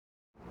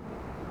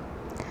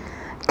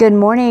Good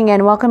morning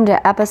and welcome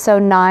to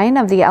episode 9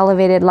 of the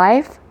Elevated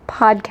Life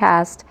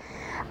podcast.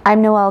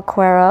 I'm Noelle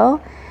Cuero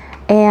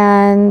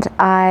and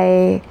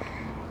I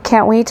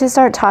can't wait to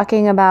start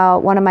talking about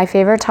one of my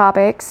favorite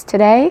topics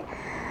today.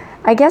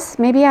 I guess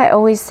maybe I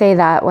always say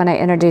that when I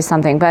introduce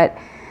something, but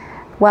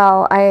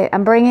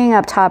I'm bringing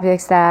up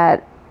topics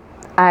that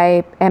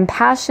I am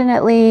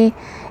passionately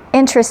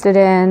interested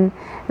in,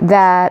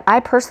 that I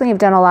personally have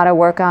done a lot of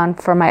work on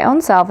for my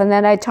own self, and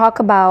then I talk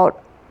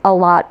about a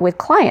lot with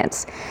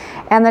clients.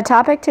 And the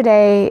topic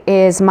today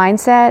is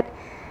mindset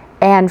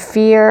and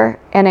fear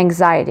and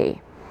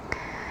anxiety.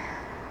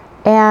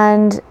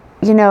 And,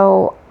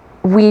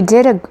 we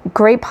did a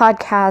great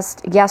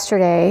podcast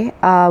yesterday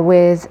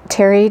with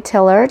Terry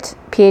Tillert,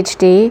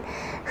 PhD,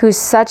 who's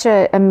such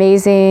an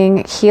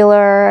amazing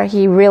healer.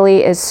 He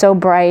really is so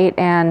bright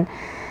and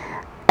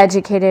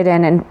educated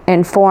and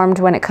informed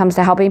when it comes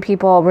to helping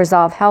people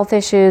resolve health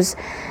issues,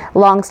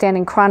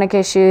 long-standing chronic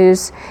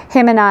issues.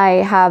 Him and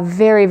I have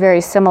very, very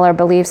similar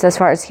beliefs as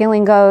far as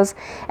healing goes,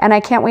 and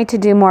I can't wait to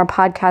do more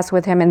podcasts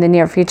with him in the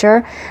near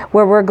future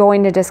where we're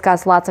going to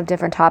discuss lots of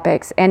different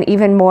topics, and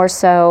even more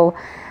so,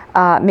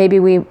 maybe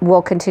we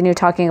will continue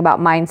talking about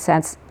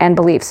mindsets and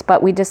beliefs.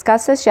 But we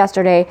discussed this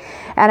yesterday,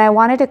 and I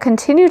wanted to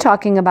continue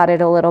talking about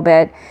it a little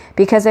bit,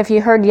 because if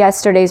you heard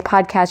yesterday's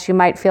podcast, you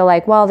might feel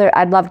like,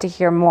 I'd love to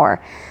hear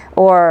more.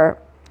 Or,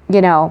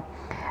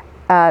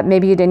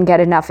 maybe you didn't get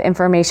enough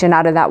information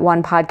out of that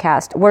one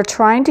podcast. We're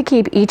trying to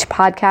keep each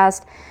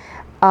podcast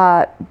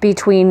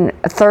between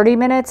 30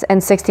 minutes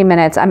and 60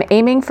 minutes. I'm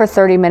aiming for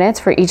 30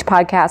 minutes for each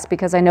podcast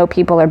because I know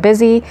people are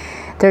busy.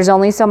 There's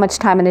only so much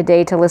time in a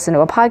day to listen to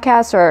a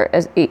podcast, or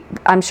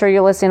I'm sure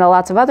you're listening to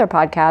lots of other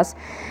podcasts.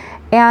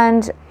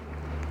 And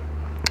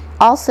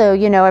also,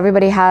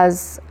 everybody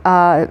has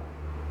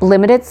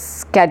limited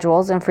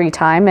schedules and free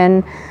time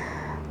and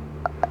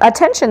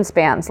attention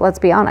spans, let's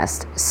be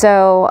honest.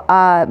 So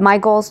my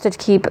goal is to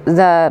keep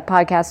the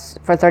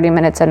podcast for 30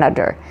 minutes and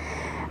under.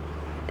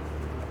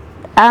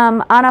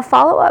 On a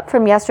follow-up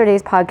from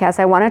yesterday's podcast,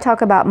 I want to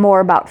talk more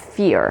about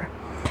fear.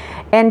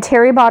 And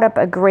Terry brought up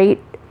a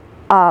great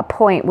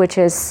point, which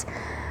is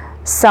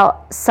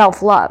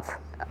self-love.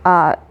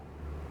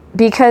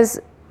 Because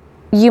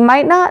you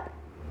might not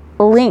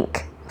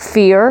link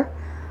fear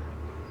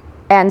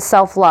and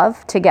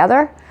self-love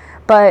together,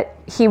 but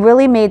he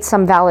really made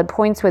some valid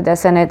points with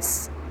this, and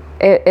it's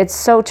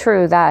so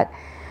true that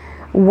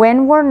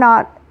when we're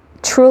not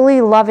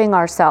truly loving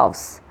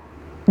ourselves,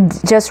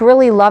 just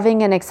really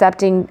loving and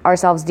accepting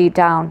ourselves deep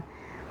down,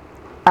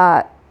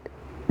 that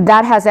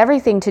has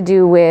everything to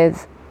do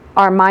with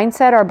our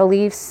mindset, our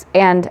beliefs,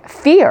 and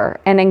fear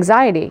and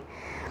anxiety.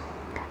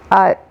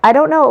 I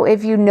don't know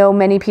if you know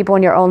many people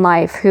in your own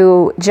life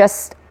who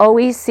just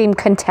always seem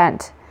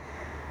content.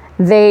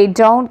 They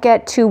don't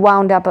get too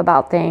wound up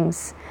about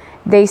things.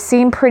 They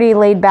seem pretty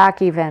laid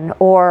back even,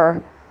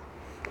 or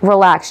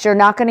relaxed. You're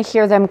not going to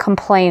hear them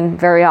complain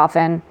very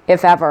often,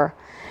 if ever.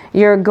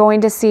 You're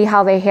going to see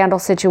how they handle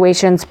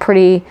situations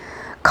pretty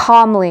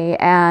calmly,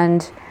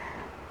 and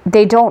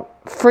they don't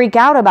freak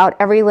out about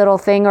every little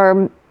thing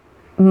or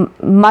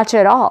much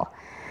at all.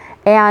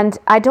 And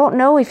I don't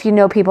know if you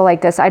know people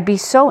like this. I'd be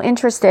so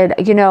interested,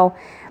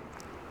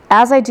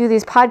 as I do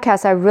these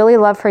podcasts, I really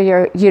love for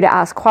you to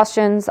ask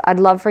questions. I'd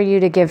love for you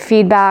to give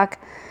feedback.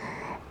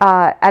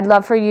 I'd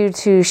love for you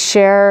to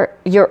share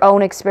your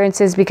own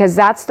experiences, because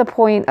that's the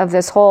point of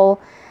this whole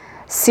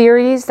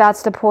series.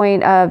 That's the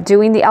point of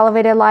doing the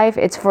Elevated Life.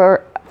 It's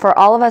for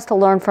all of us to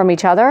learn from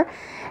each other.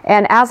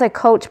 And as a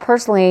coach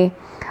personally,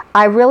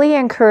 I really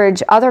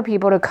encourage other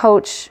people to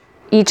coach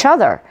each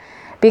other,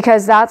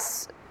 because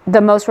that's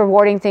the most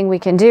rewarding thing we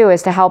can do,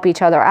 is to help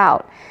each other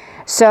out.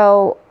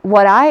 So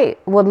what I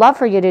would love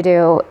for you to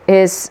do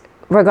is,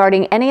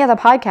 regarding any of the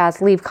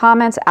podcasts, leave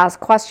comments, ask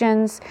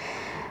questions,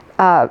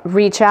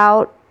 reach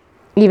out,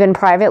 even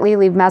privately,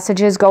 leave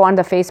messages, go on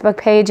the Facebook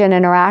page and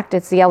interact.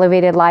 It's the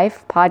Elevated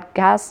Life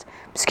podcast.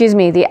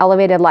 The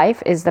Elevated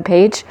Life is the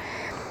page.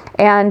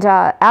 And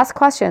ask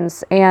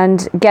questions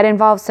and get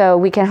involved so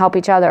we can help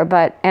each other.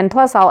 And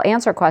plus, I'll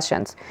answer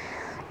questions.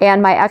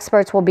 And my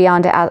experts will be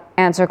on to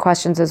answer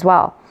questions as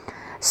well.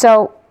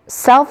 So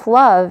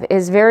self-love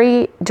is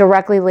very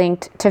directly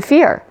linked to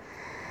fear.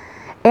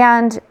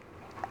 And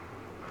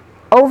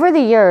over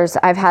the years,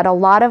 I've had a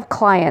lot of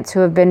clients who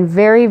have been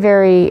very,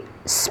 very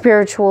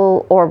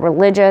spiritual or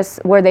religious,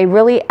 where they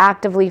really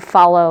actively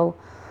follow,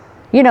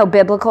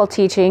 biblical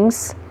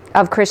teachings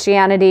of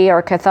Christianity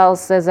or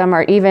Catholicism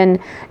or even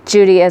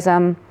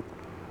Judaism.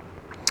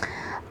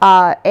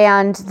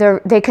 And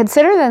they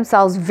consider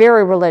themselves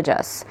very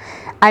religious.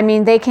 I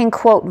mean, they can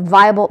quote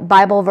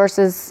Bible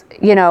verses,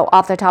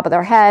 off the top of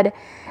their head.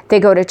 They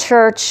go to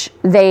church.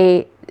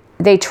 They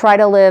try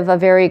to live a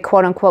very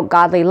quote unquote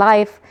godly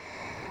life.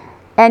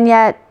 And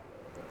yet,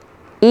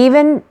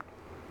 even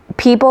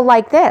people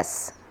like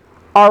this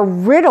are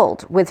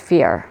riddled with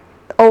fear,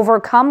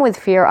 overcome with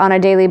fear on a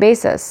daily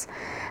basis.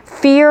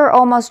 Fear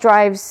almost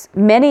drives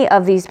many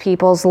of these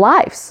people's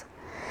lives.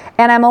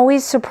 And I'm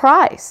always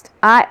surprised.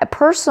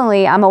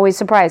 I'm always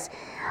surprised.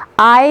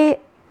 I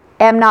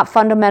am not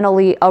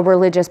fundamentally a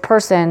religious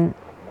person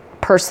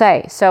per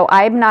se. So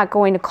I'm not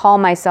going to call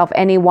myself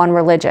any one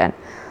religion.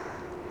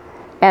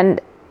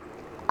 And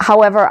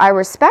however, I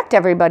respect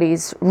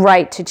everybody's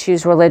right to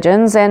choose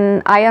religions,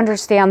 and I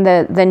understand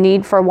the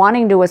need for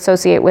wanting to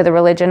associate with a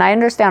religion. I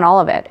understand all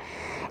of it.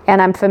 And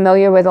I'm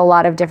familiar with a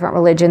lot of different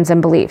religions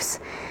and beliefs.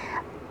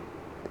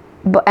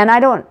 And I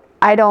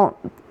don't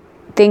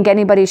think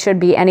anybody should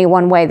be any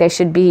one way. They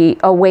should be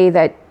a way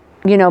that,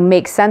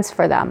 makes sense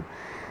for them.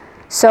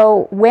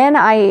 So when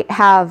I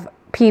have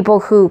people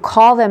who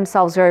call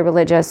themselves very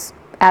religious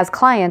as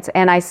clients,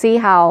 and I see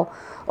how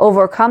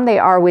overcome they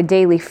are with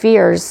daily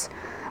fears,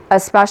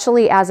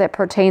 especially as it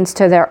pertains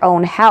to their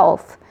own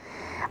health,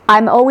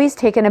 I'm always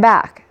taken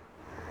aback,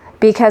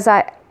 because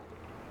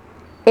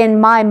in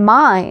my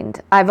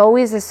mind, I've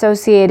always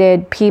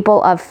associated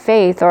people of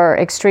faith or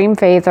extreme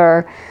faith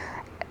or,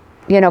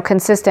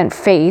 consistent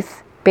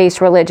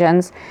faith-based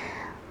religions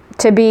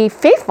to be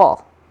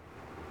faithful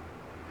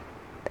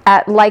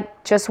at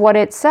like just what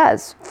it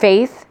says.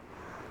 Faith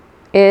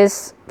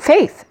is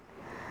faith.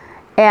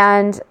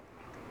 And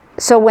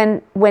so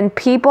when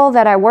people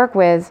that I work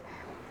with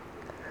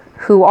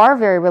who are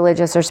very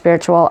religious or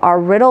spiritual are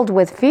riddled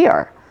with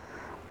fear,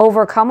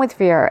 overcome with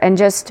fear, and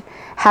just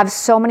have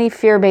so many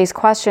fear-based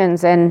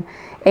questions and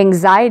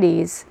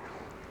anxieties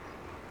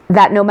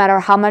that no matter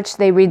how much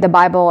they read the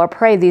Bible or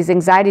pray, these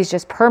anxieties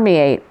just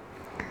permeate.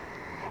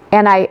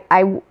 And I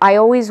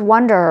always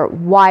wonder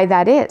why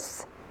that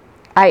is.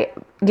 I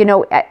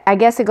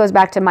guess it goes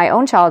back to my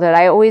own childhood.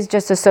 I always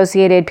just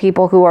associated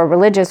people who are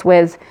religious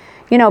with,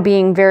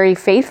 being very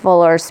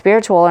faithful or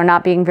spiritual or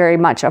not being very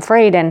much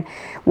afraid. And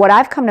what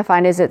I've come to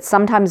find is it's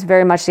sometimes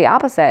very much the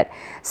opposite.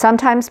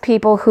 Sometimes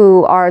people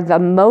who are the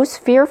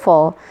most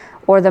fearful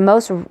or the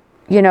most,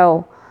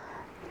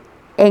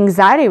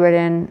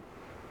 anxiety-ridden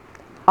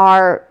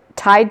are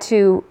tied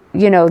to,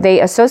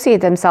 they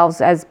associate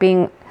themselves as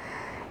being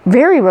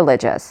very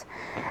religious.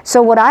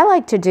 So what I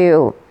like to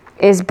do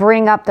is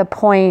bring up the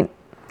point,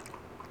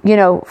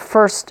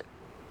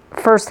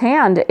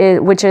 firsthand,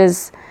 which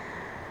is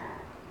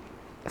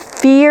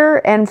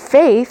fear and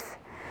faith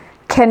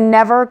can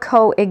never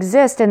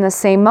coexist in the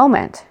same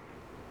moment.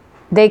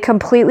 They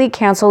completely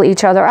cancel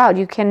each other out.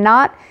 You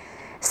cannot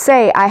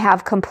say, I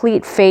have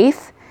complete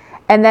faith,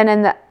 and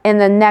then in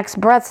the next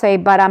breath say,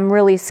 but I'm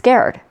really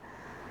scared.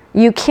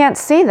 You can't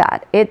say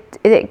that.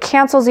 It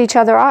cancels each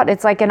other out.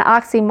 It's like an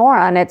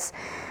oxymoron. It's,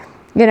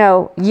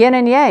 yin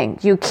and yang.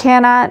 You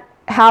cannot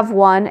have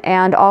one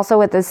and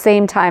also at the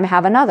same time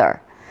have another.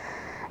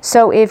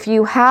 So if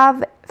you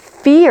have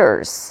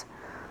fears,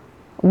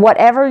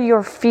 whatever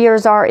your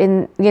fears are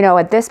in,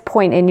 at this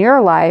point in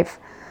your life,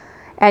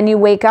 and you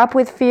wake up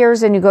with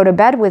fears and you go to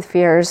bed with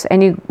fears,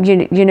 and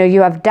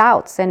you have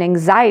doubts and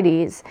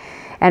anxieties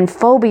and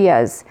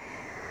phobias,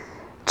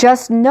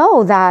 just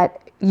know that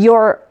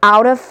you're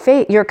out of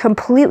faith. You're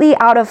completely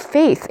out of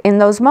faith in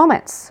those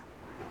moments.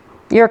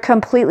 You're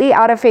completely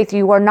out of faith.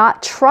 You are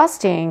not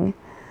trusting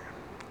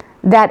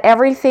that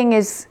everything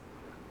is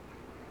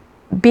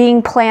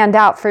being planned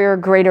out for your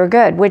greater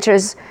good, which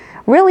is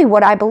really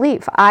what I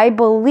believe. I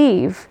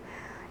believe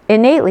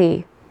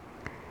innately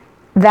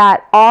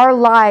that our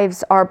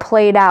lives are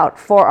played out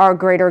for our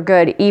greater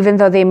good, even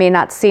though they may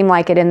not seem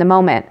like it in the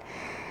moment.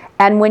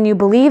 And when you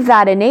believe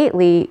that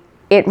innately,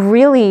 it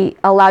really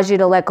allows you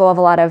to let go of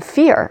a lot of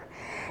fear.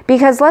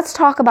 Because let's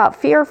talk about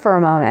fear for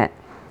a moment.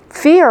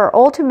 Fear,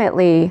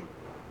 ultimately,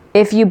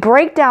 if you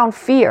break down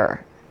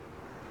fear,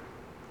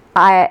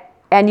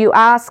 and you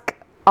ask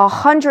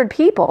 100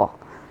 people,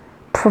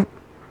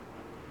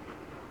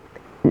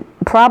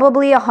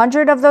 probably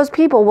 100 of those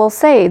people will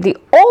say the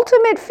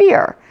ultimate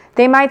fear.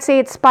 They might say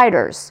it's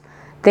spiders.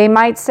 They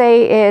might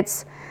say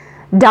it's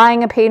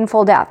dying a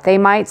painful death. They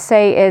might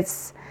say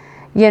it's,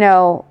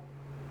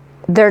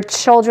 their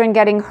children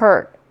getting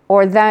hurt,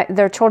 or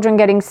their children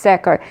getting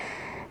sick, or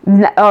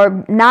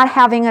not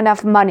having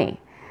enough money,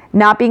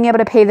 not being able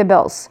to pay the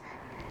bills.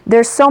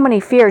 There's so many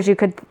fears. You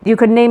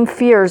could name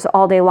fears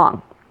all day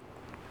long.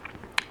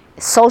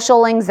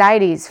 Social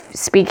anxieties,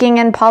 speaking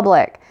in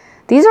public.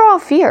 These are all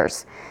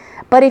fears.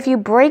 But if you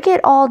break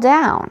it all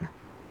down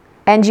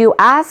and you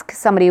ask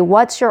somebody,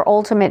 what's your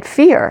ultimate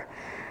fear?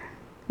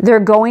 They're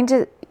going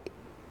to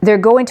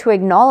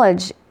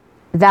acknowledge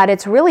that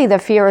it's really the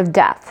fear of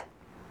death.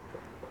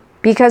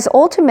 Because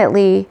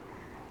ultimately,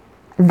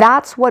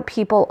 that's what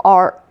people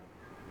are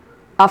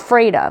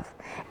afraid of.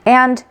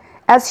 And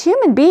as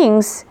human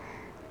beings,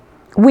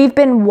 we've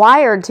been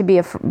wired to be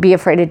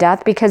afraid of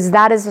death because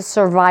that is a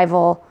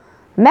survival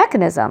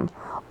mechanism.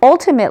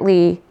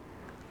 Ultimately,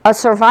 a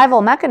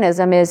survival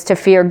mechanism is to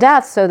fear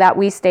death so that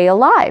we stay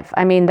alive.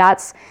 I mean,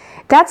 that's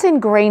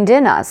ingrained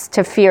in us,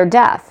 to fear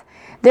death.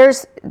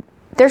 There's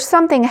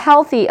something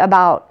healthy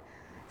about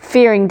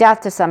fearing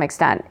death to some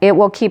extent. It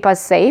will keep us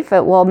safe.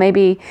 It will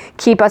maybe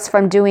keep us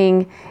from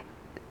doing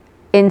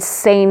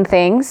insane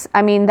things.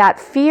 I mean, that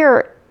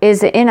fear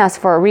is in us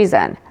for a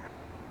reason.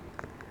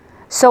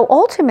 So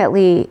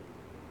ultimately,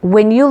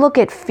 when you look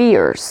at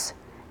fears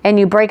and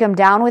you break them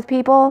down with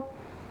people,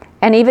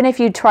 And even if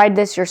you tried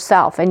this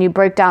yourself and you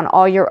break down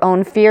all your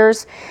own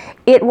fears,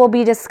 it will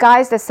be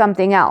disguised as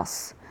something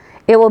else.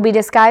 It will be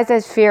disguised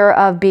as fear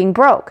of being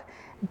broke,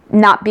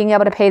 not being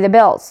able to pay the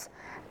bills,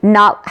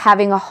 not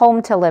having a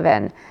home to live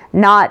in,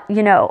 not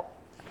being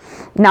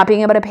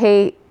able to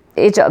pay.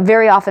 It's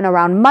very often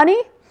around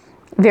money,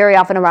 very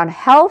often around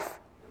health,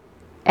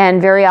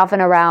 and very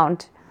often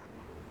around,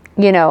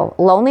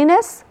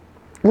 loneliness,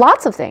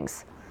 lots of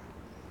things.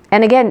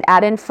 And again,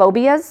 add in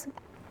phobias.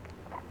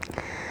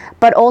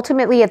 But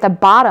ultimately at the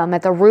bottom,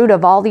 at the root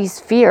of all these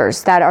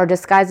fears that are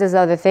disguised as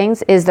other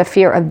things is the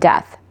fear of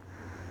death.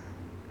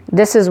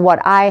 This is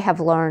what I have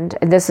learned.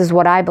 This is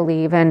what I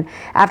believe. And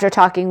after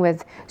talking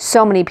with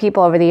so many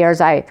people over the years,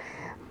 I've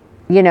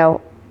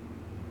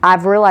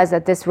realized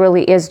that this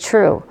really is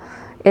true,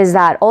 is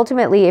that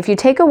ultimately if you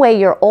take away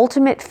your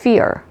ultimate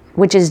fear,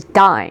 which is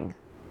dying,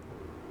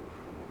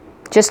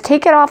 just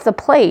take it off the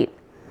plate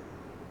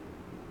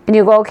and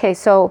you go, okay,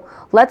 so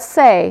let's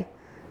say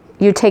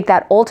you take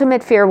that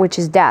ultimate fear, which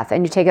is death,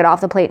 and you take it off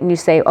the plate and you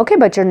say, okay,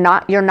 but you're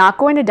not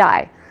going to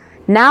die.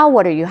 Now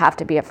what do you have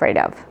to be afraid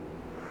of?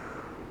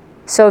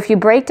 So if you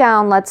break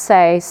down, let's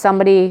say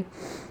somebody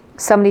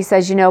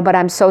says, but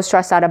I'm so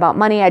stressed out about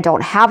money. I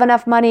don't have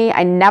enough money.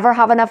 I never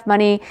have enough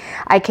money.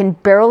 I can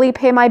barely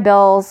pay my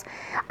bills.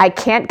 I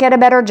can't get a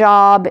better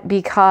job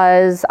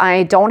because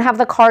I don't have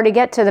the car to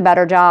get to the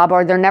better job,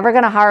 or they're never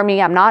going to hire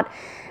me. I'm not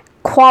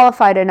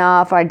qualified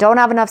enough, or I don't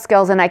have enough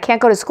skills, and I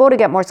can't go to school to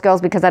get more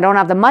skills because I don't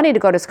have the money to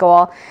go to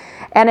school.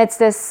 And it's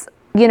this,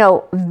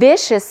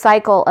 vicious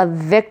cycle of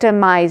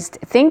victimized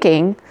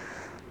thinking.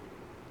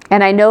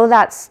 And I know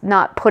that's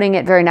not putting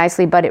it very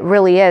nicely, but it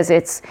really is.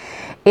 It's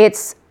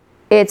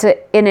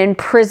an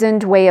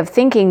imprisoned way of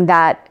thinking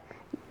that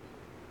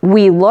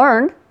we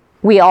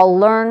all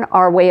learn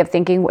our way of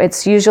thinking.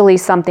 It's usually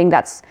something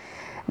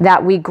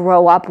that we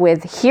grow up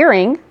with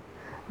hearing,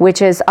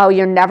 which is, oh,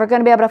 you're never going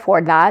to be able to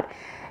afford that.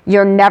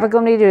 You're never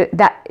going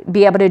to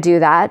be able to do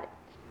that.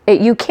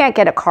 You can't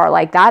get a car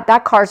like that.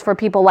 That car's for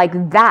people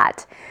like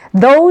that.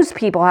 Those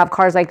people have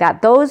cars like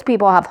that. Those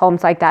people have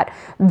homes like that.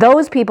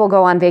 Those people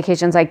go on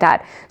vacations like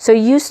that. So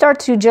you start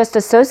to just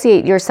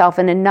associate yourself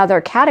in another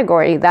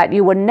category that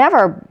you would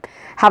never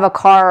have a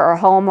car or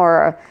home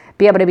or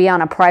be able to be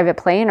on a private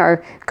plane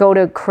or go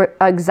to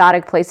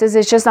exotic places.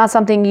 It's just not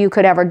something you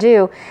could ever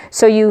do.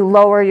 So you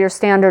lower your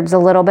standards a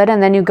little bit,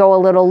 and then you go a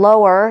little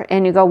lower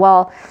and you go,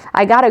 well,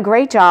 I got a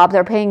great job.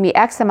 They're paying me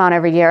X amount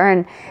every year,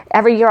 and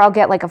every year I'll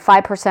get like a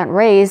 5%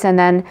 raise, and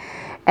then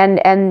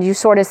and you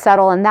sort of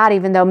settle in that,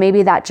 even though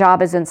maybe that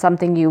job isn't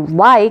something you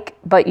like,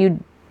 but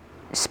you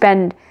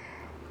spend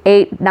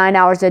 8-9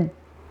 hours a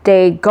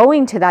day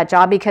going to that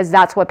job because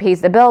that's what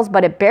pays the bills,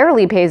 but it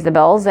barely pays the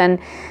bills, and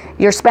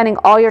you're spending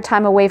all your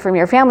time away from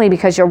your family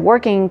because you're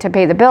working to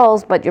pay the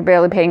bills, but you're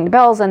barely paying the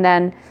bills, and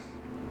then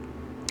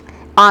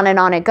on and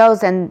on it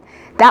goes. And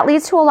that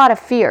leads to a lot of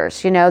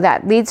fears,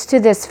 that leads to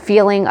this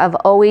feeling of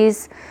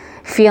always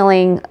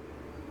feeling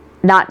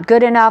not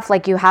good enough,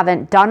 like you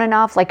haven't done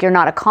enough, like you're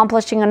not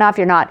accomplishing enough,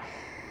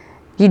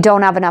 you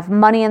don't have enough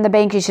money in the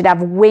bank, you should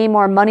have way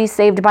more money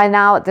saved by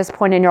now at this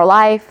point in your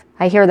life.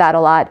 I hear that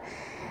a lot.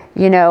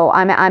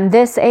 I'm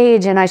this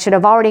age and I should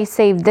have already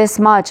saved this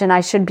much, and I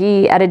should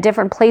be at a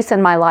different place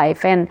in my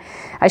life, and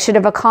I should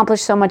have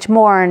accomplished so much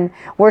more, and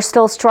we're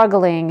still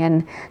struggling.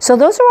 And so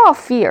those are all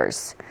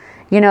fears.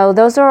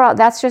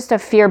 That's just a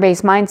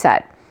fear-based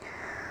mindset.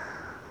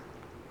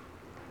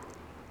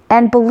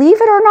 And believe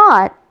it or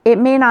not, it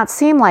may not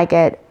seem like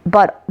it,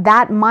 but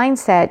that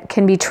mindset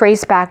can be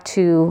traced back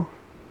to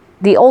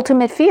the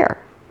ultimate fear,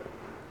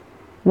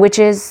 which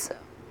is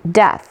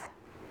death.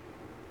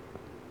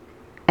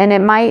 And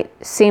it might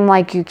seem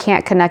like you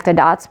can't connect the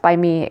dots by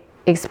me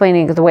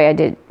explaining it the way I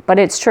did, but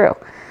it's true.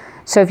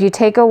 So if you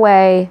take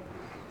away,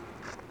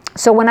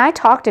 so when I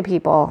talk to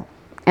people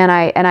and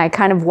I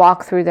kind of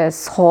walk through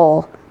this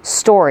whole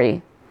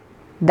story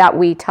that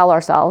we tell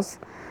ourselves,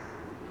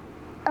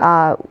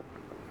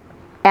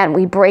 and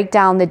we break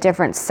down the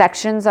different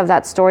sections of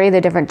that story,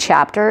 the different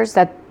chapters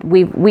that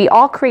we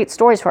all create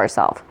stories for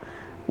ourselves.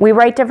 We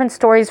write different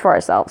stories for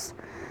ourselves.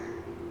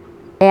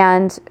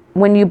 And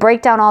when you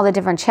break down all the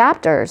different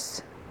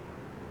chapters,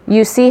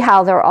 you see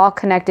how they're all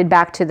connected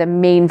back to the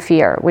main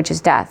fear, which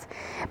is death.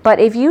 But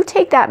if you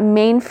take that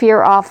main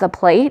fear off the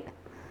plate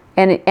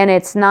and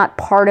it's not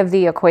part of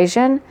the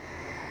equation,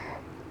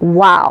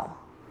 wow.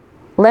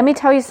 Let me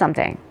tell you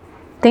something.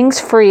 Things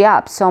free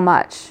up so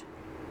much.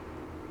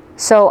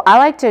 So I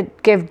like to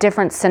give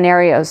different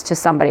scenarios to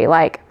somebody,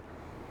 like,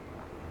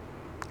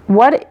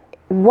 what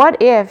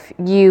if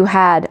you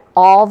had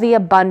all the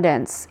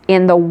abundance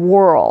in the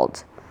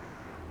world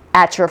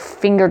at your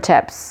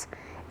fingertips?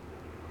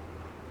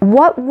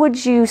 What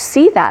would you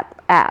see that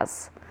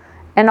as?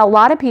 And a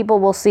lot of people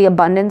will see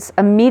abundance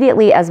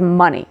immediately as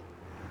money,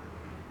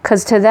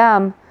 because to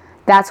them,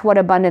 that's what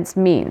abundance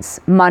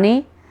means,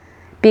 money.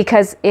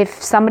 Because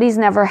if somebody's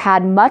never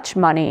had much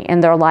money in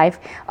their life,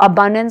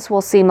 abundance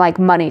will seem like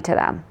money to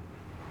them.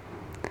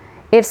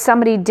 If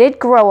somebody did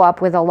grow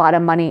up with a lot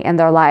of money in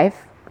their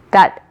life,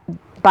 that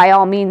by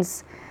all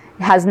means,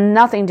 has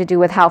nothing to do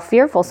with how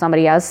fearful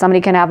somebody is.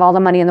 Somebody can have all the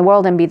money in the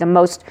world and be the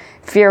most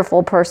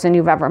fearful person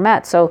you've ever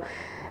met. So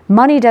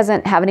money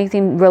doesn't have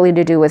anything really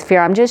to do with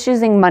fear. I'm just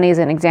using money as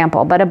an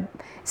example. But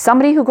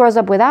somebody who grows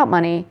up without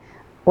money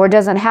or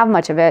doesn't have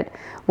much of it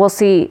will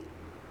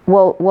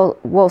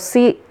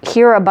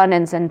hear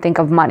abundance and think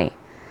of money.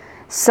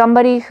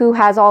 Somebody who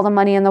has all the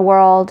money in the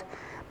world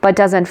but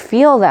doesn't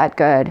feel that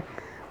good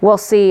will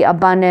see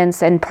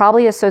abundance and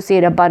probably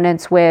associate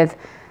abundance with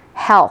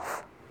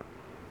health.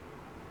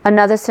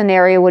 Another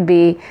scenario would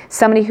be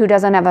somebody who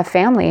doesn't have a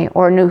family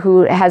or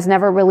who has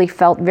never really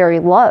felt very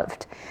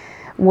loved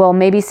will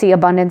maybe see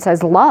abundance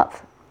as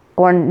love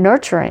or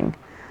nurturing.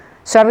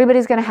 So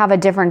everybody's going to have a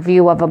different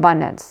view of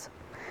abundance.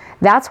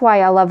 That's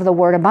why I love the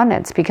word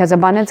abundance, because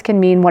abundance can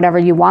mean whatever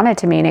you want it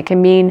to mean. It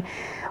can mean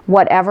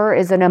whatever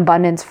is an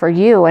abundance for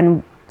you.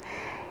 And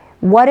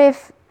what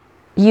if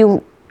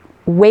you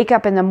wake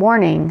up in the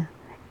morning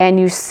and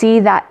you see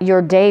that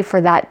your day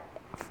for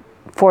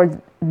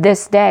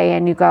this day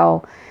and you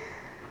go,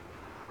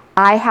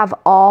 I have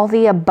all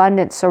the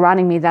abundance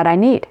surrounding me that I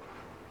need.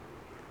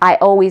 I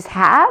always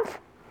have,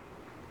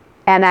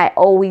 and I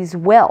always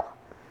will.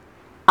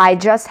 I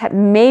just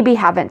maybe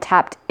haven't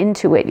tapped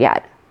into it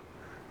yet.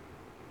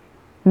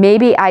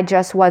 Maybe I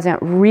just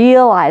wasn't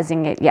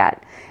realizing it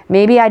yet.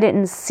 Maybe I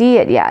didn't see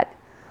it yet.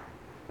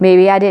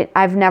 Maybe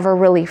I've never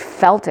really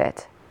felt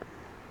it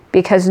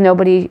because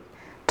nobody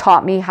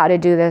taught me how to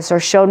do this or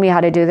showed me how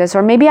to do this.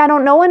 Or maybe I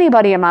don't know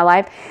anybody in my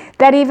life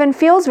that even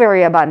feels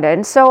very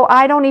abundant. So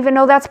I don't even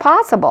know that's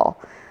possible.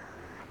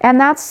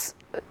 And that's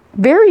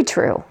very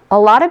true. A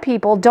lot of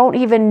people don't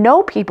even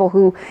know people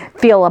who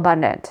feel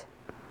abundant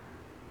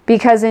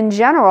because in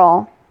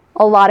general,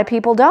 a lot of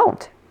people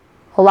don't.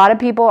 A lot of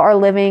people are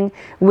living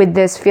with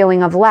this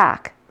feeling of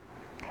lack.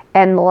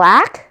 And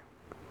lack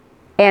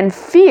and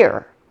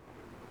fear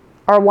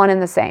are one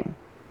and the same.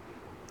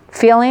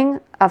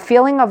 A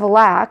feeling of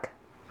lack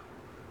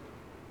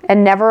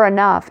and never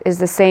enough is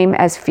the same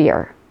as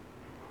fear.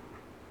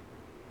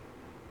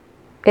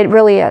 It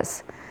really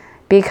is.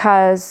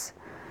 Because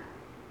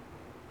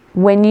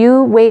when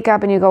you wake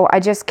up and you go, I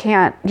just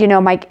can't,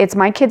 it's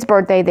my kid's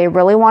birthday. They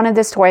really wanted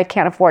this toy. I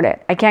can't afford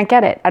it. I can't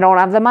get it. I don't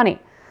have the money.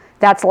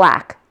 That's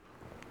lack.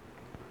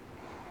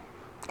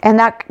 And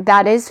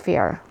that is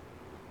fear.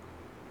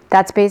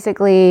 That's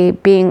basically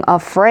being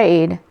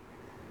afraid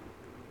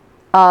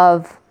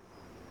of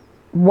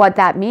what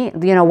that means,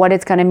 what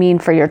it's going to mean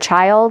for your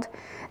child.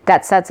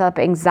 That sets up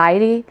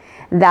anxiety.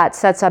 That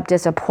sets up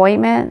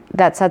disappointment.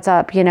 That sets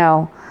up,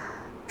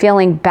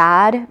 feeling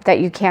bad that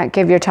you can't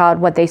give your child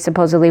what they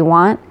supposedly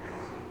want.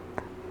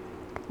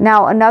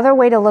 Now, another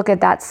way to look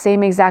at that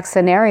same exact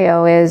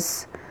scenario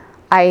is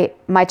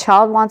my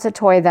child wants a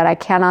toy that I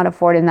cannot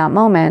afford in that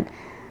moment.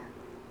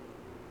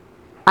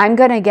 I'm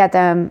going to get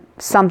them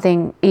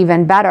something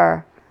even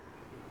better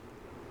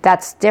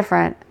that's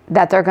different,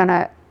 that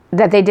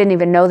they didn't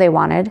even know they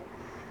wanted.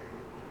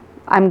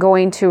 I'm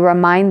going to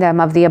remind them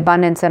of the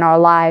abundance in our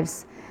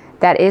lives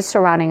that is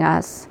surrounding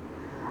us.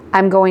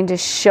 I'm going to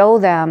show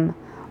them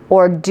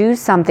or do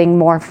something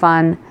more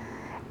fun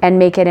and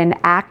make it an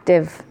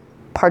active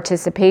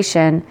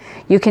participation.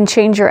 You can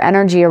change your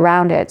energy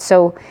around it.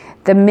 So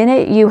the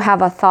minute you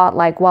have a thought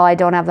like, well, I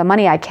don't have the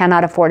money, I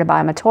cannot afford to buy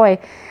them a toy,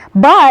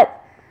 but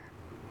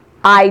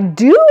I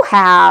do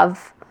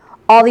have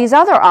all these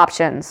other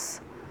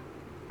options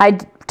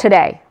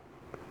today.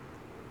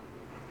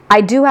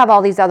 I do have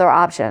all these other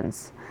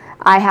options.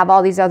 I have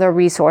all these other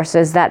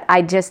resources that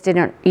I just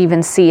didn't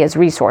even see as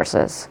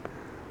resources.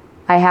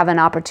 I have an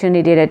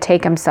opportunity to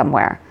take them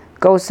somewhere,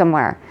 go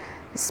somewhere,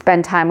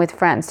 spend time with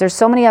friends.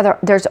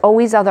 There's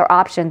always other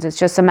options. It's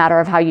just a matter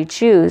of how you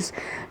choose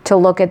to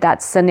look at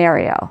that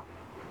scenario.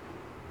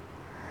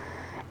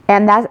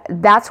 And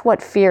that's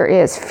what fear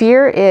is.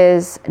 Fear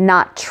is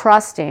not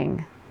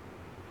trusting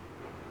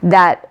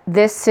that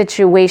this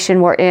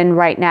situation we're in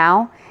right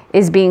now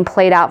is being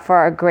played out for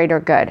our greater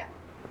good.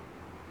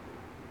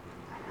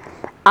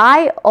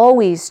 I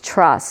always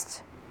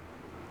trust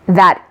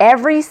that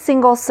every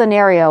single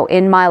scenario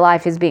in my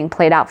life is being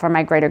played out for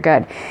my greater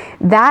good.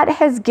 That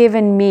has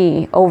given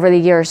me over the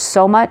years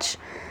so much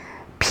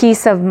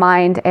peace of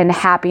mind and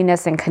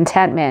happiness and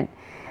contentment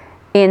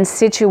in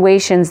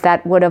situations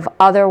that would have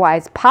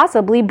otherwise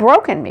possibly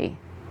broken me.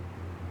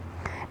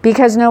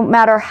 Because no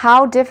matter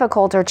how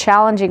difficult or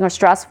challenging or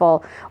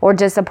stressful or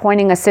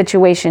disappointing a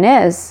situation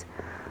is,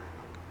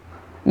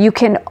 you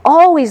can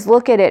always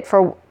look at it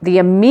for the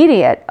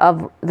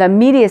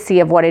immediacy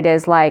of what it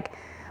is. Like,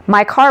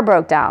 my car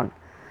broke down.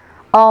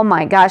 Oh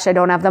my gosh, I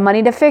don't have the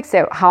money to fix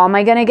it. How am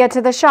I going to get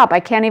to the shop? I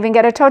can't even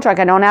get a tow truck.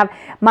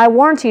 My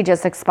warranty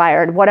just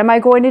expired. What am I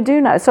going to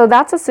do now? So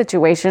that's a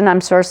situation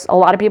I'm sure a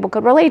lot of people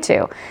could relate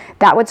to.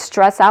 That would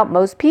stress out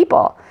most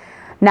people.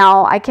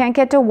 Now I can't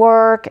get to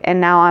work,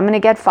 and now I'm going to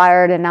get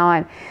fired, and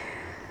now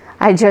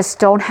I just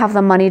don't have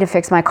the money to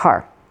fix my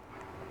car.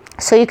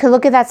 So you could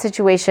look at that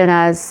situation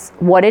as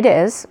what it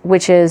is,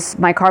 which is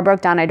my car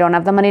broke down. I don't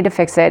have the money to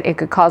fix it. It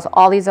could cause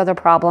all these other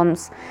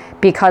problems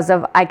because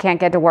of I can't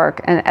get to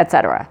work, and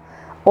etc.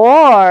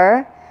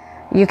 Or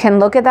You can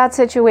look at that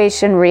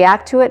situation,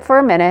 react to it for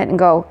a minute and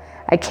go,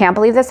 I can't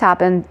believe this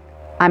happened.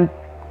 I'm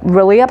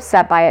really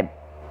upset by it,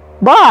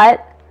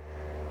 but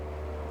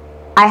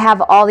I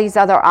have all these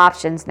other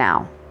options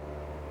now.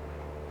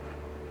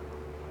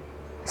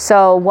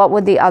 So what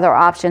would the other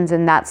options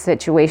in that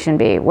situation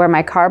be? Where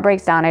my car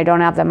breaks down, I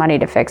don't have the money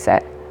to fix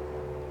it.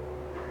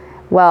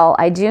 Well,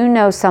 I do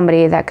know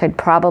somebody that could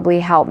probably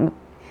help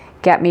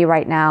get me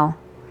right now.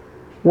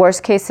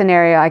 Worst case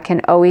scenario, I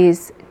can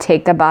always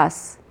take the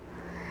bus.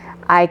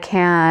 I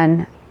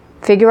can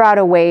figure out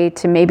a way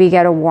to maybe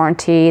get a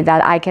warranty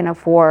that I can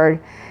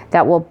afford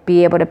that will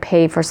be able to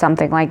pay for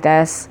something like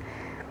this.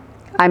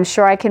 I'm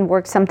sure I can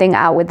work something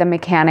out with the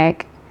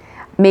mechanic.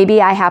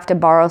 Maybe I have to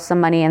borrow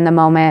some money in the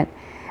moment,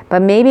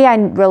 but maybe I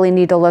really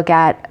need to look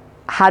at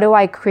how do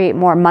I create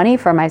more money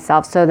for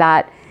myself so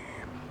that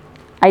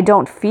I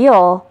don't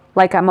feel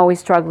like I'm always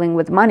struggling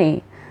with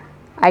money.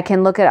 I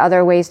can look at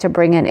other ways to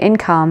bring in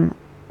income,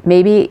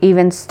 maybe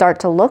even start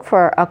to look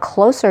for a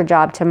closer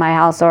job to my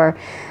house or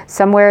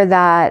somewhere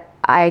that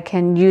I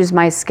can use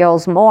my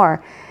skills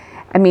more.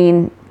 I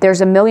mean,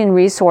 there's a million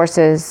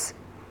resources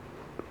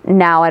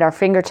now at our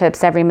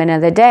fingertips every minute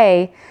of the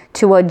day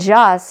to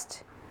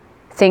adjust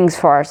things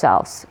for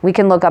ourselves. We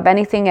can look up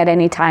anything at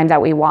any time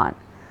that we want.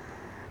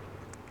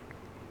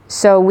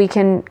 So we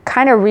can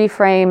kind of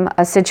reframe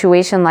a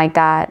situation like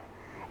that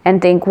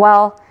and think,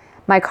 well,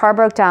 my car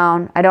broke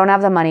down, I don't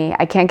have the money,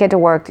 I can't get to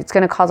work, it's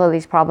going to cause all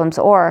these problems.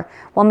 Or,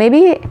 well,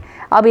 maybe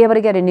I'll be able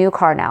to get a new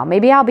car now.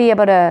 Maybe I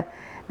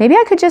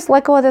could just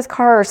let go of this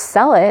car or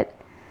sell it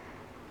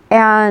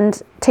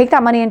and take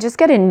that money and just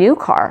get a new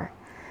car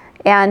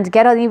and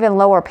get an even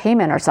lower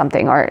payment or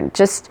something, or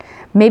just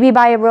maybe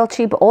buy a real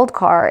cheap old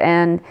car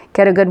and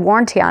get a good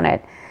warranty on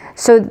it.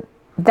 So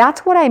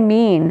that's what I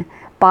mean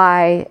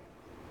by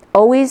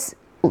always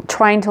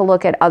trying to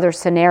look at other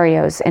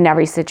scenarios in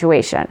every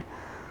situation.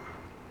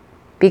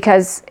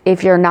 Because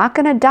if you're not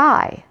going to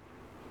die,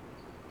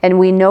 and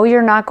we know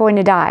you're not going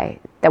to die,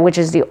 that which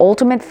is the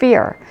ultimate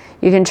fear,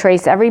 you can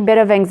trace every bit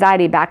of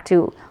anxiety back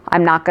to,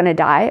 I'm not going to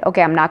die.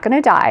 Okay, I'm not going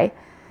to die.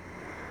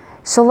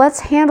 So let's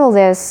handle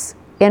this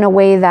in a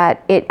way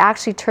that it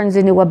actually turns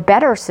into a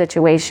better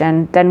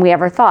situation than we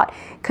ever thought.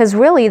 Because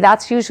really,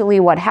 that's usually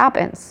what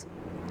happens.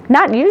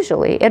 Not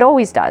usually, it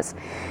always does.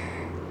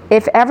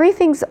 If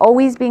everything's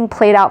always being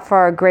played out for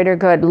our greater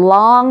good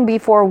long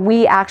before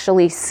we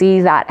actually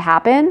see that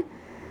happen,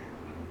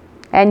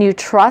 and you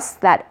trust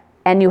that,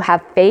 and you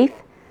have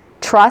faith,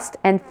 trust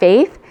and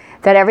faith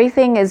that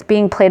everything is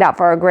being played out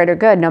for our greater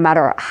good, no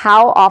matter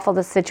how awful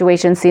the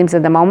situation seems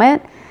at the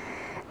moment,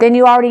 then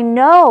you already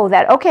know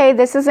that, okay,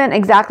 this isn't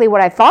exactly what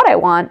I thought I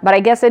want, but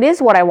I guess it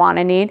is what I want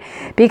and need,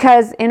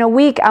 because in a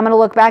week, I'm going to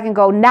look back and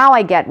go, now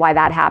I get why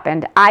that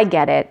happened. I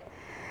get it.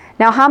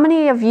 Now, how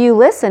many of you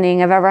listening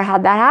have ever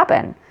had that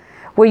happen?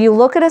 Where you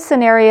look at a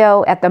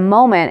scenario at the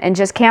moment and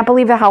just can't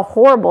believe how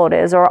horrible it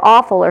is, or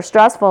awful, or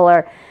stressful,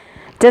 or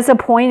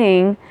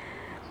disappointing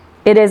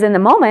it is in the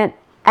moment.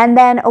 And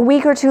then a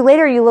week or two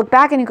later, you look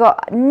back and you go,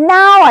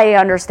 now I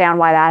understand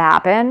why that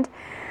happened.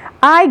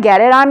 I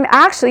get it. I'm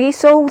actually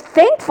so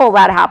thankful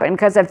that happened,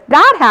 because if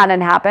that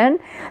hadn't happened,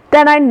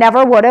 then I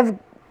never would have,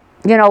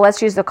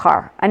 let's use the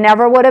car. I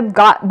never would have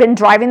been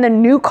driving the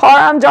new car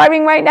I'm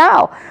driving right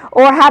now,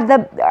 or had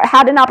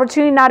an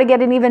opportunity now to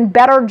get an even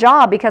better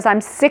job, because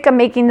I'm sick of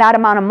making that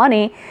amount of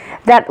money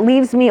that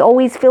leaves me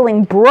always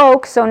feeling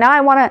broke. So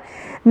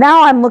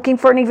now I'm looking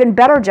for an even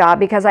better job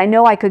because I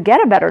know I could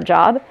get a better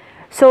job.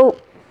 So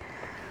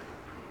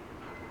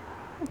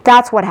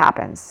that's what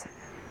happens.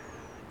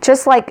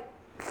 Just like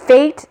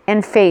fate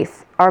and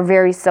faith are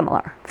very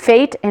similar.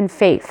 Fate and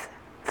faith.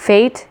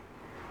 Fate,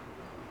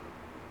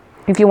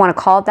 if you want to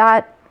call it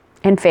that,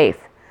 and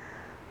faith.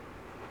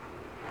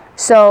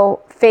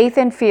 So faith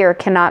and fear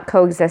cannot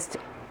coexist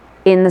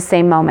in the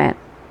same moment.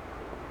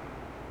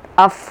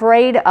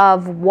 Afraid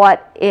of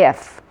what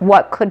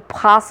could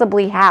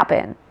possibly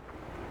happen.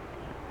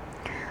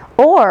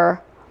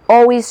 Or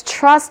always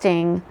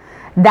trusting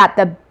that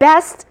the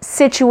best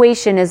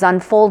situation is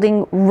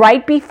unfolding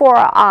right before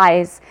our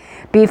eyes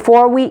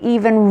before we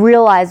even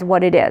realize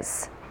what it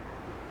is.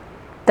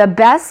 The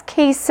best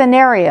case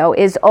scenario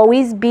is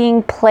always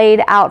being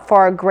played out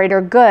for our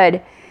greater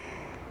good.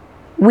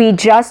 We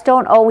just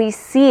don't always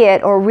see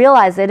it or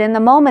realize it in the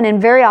moment,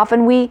 and very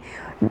often we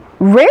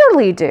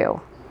rarely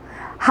do.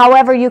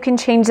 However, you can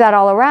change that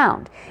all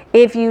around.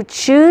 If you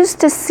choose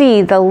to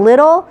see the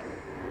little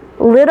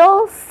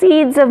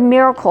seeds of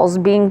miracles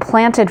being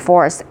planted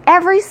for us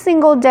every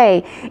single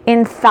day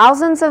in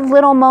thousands of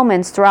little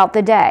moments throughout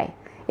the day,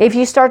 if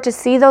you start to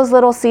see those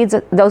little seeds,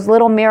 those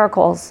little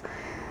miracles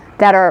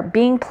that are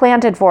being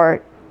planted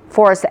for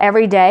us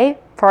every day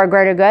for our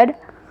greater good,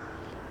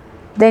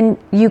 then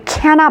you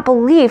cannot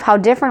believe how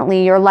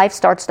differently your life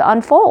starts to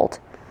unfold.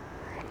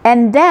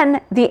 And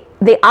then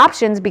the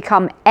options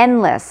become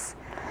endless.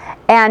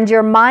 And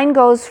your mind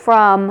goes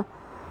from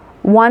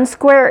 1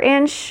 square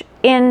inch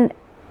in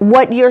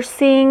what you're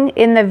seeing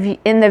in the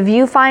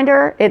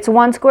viewfinder, it's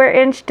 1 square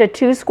inch to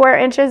 2 square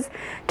inches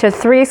to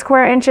 3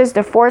 square inches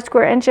to 4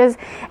 square inches,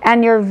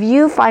 and your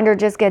viewfinder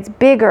just gets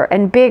bigger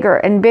and bigger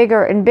and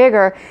bigger and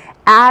bigger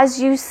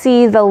as you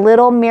see the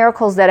little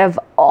miracles that have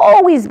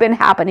always been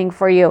happening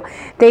for you.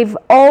 They've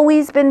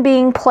always been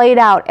being played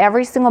out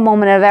every single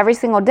moment of every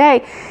single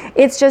day.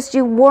 It's just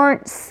you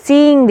weren't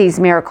seeing these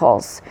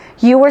miracles.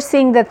 You were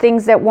seeing the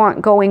things that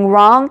weren't going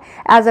wrong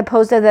as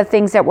opposed to the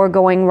things that were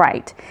going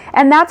right.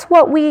 And that's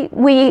what we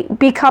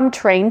become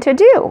trained to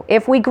do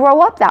if we grow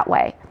up that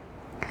way.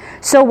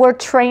 So we're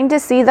trained to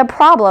see the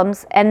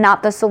problems and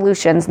not the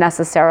solutions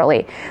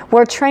necessarily.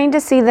 We're trained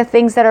to see the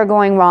things that are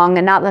going wrong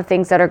and not the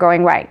things that are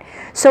going right.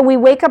 So we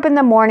wake up in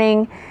the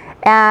morning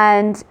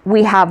and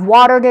we have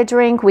water to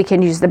drink, we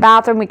can use the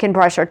bathroom, we can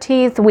brush our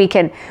teeth, we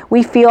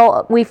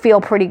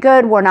feel pretty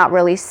good, we're not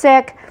really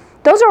sick.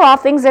 Those are all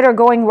things that are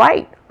going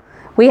right.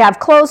 We have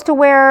clothes to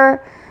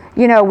wear,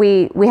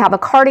 we have a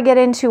car to get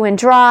into and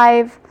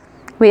drive.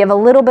 We have a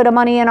little bit of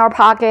money in our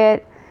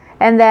pocket.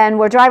 And then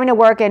we're driving to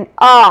work and,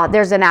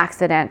 there's an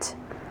accident.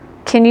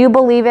 Can you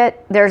believe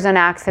it? There's an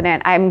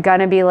accident. I'm going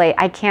to be late.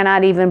 I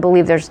cannot even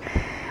believe there's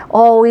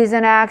always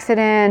an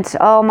accident.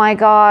 Oh my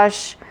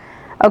gosh.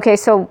 Okay,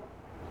 so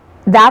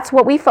that's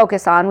what we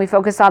focus on. We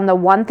focus on the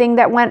one thing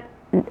that went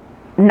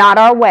not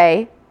our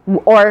way,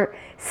 or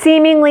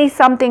seemingly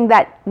something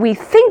that we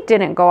think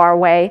didn't go our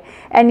way.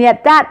 And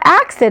yet that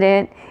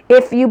accident,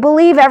 if you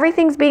believe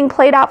everything's being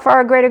played out for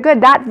our greater good,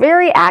 that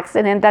very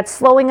accident that's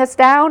slowing us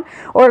down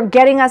or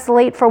getting us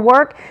late for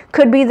work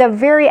could be the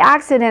very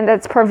accident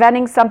that's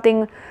preventing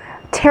something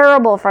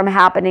terrible from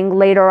happening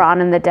later on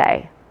in the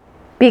day.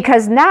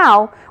 Because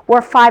now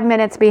we're 5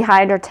 minutes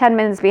behind or 10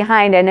 minutes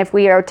behind, and if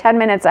we are 10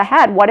 minutes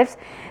ahead, what if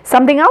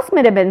something else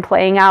might have been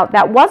playing out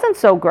that wasn't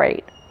so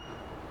great?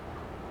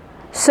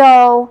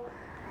 So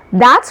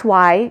that's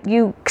why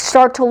you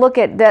start to look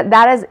at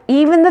that as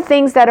even the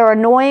things that are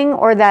annoying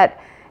or that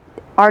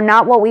are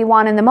not what we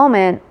want in the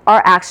moment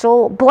are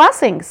actual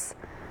blessings.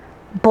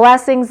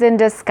 Blessings in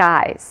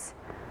disguise.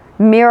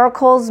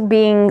 Miracles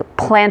being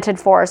planted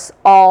for us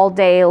all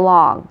day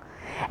long.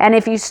 And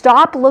if you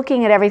stop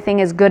looking at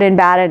everything as good and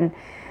bad and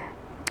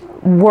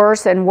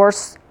worse,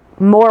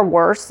 more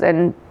worse,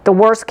 and the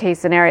worst case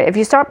scenario, if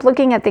you start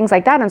looking at things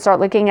like that and start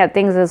looking at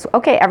things as,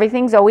 okay,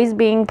 everything's always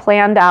being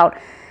planned out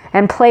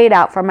and played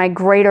out for my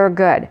greater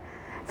good.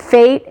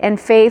 Fate and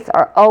faith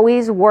are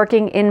always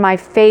working in my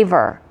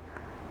favor.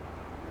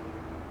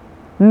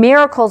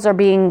 Miracles are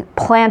being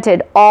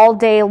planted all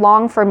day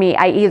long for me.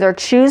 I either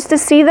choose to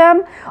see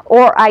them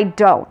or I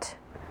don't.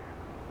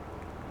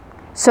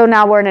 So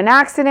now we're in an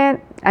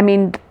accident.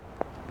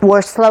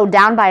 We're slowed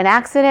down by an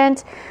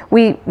accident.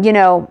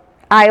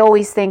 I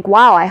always think,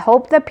 wow, I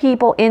hope the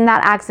people in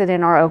that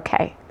accident are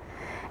okay.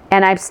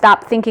 And I've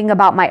stopped thinking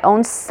about my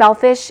own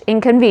selfish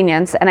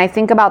inconvenience, and I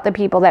think about the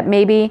people that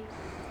maybe,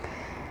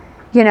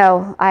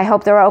 I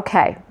hope they're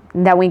okay.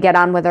 And then we get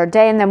on with our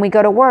day, and then we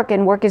go to work,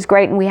 and work is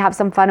great, and we have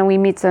some fun, and we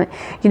meet some,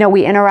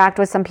 we interact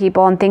with some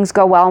people, and things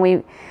go well,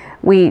 and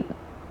we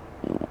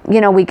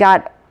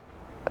got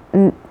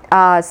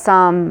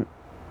some,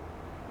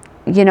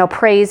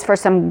 praise for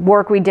some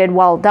work we did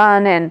well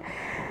done, and,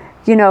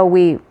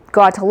 we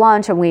go out to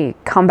lunch, and we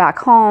come back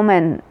home,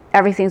 and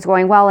everything's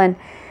going well, and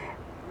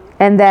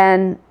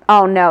then,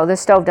 oh no, the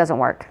stove doesn't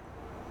work.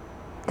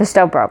 The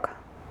stove broke.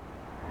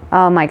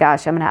 Oh my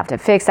gosh, I'm gonna have to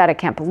fix that. I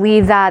can't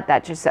believe that.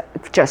 That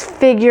just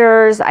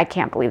figures. I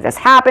can't believe this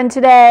happened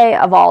today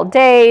of all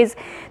days.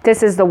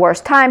 This is the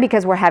worst time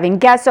because we're having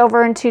guests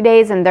over in 2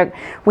 days and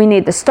we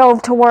need the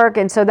stove to work.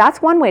 And so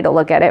that's one way to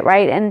look at it,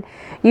 right? And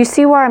you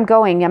see where I'm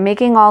going. I'm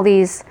making all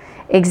these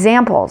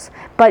examples,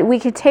 but we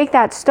could take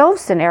that stove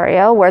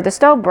scenario where the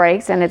stove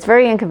breaks and it's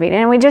very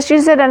inconvenient, and we just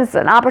use it as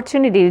an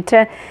opportunity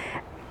to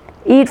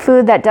eat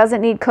food that doesn't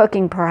need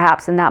cooking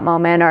perhaps in that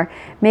moment, or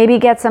maybe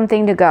get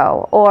something to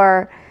go,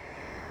 or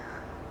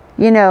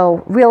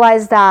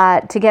realize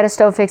that to get a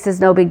stove fixed is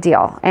no big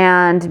deal,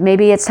 and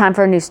maybe it's time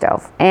for a new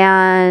stove,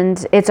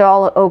 and it's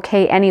all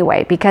okay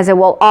anyway because it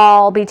will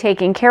all be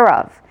taken care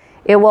of.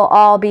 It will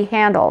all be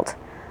handled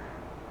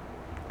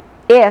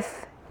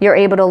if you're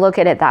able to look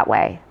at it that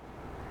way.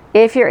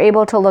 If you're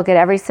able to look at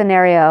every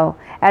scenario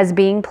as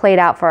being played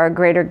out for our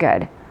greater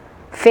good.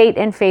 Fate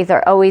and faith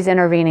are always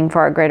intervening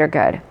for our greater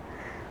good.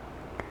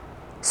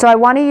 So I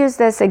want to use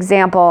this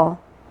example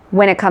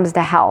when it comes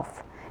to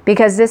health,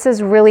 because this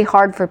is really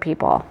hard for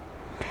people.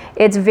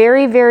 It's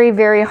very, very,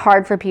 very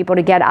hard for people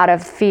to get out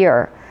of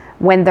fear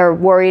when they're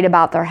worried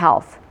about their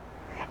health.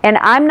 And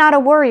I'm not a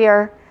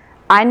worrier.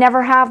 I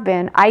never have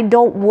been. I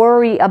don't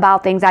worry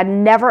about things. I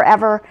never,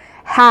 ever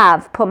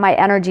have put my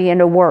energy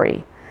into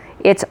worry.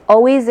 It's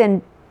always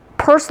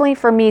personally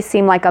for me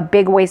seemed like a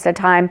big waste of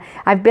time.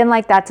 I've been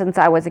like that since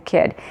I was a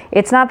kid.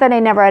 It's not that I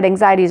never had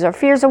anxieties or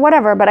fears or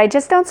whatever, but I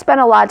just don't spend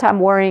a lot of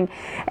time worrying,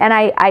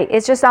 and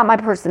it's just not my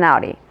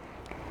personality.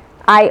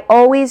 I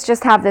always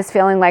just have this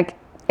feeling like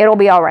it'll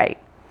be all right.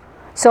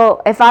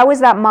 So if I was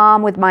that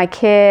mom with my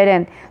kid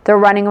and they're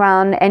running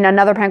around and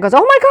another parent goes,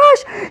 "Oh my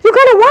gosh, you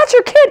got to watch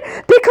your kid.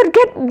 They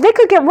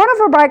could get run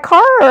over by a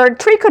car, or a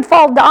tree could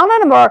fall down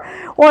on them,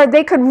 or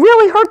they could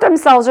really hurt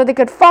themselves, or they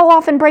could fall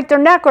off and break their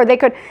neck, or they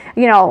could,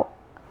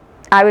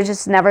 I was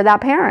just never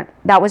that parent.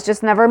 That was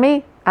just never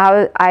me.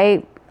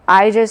 I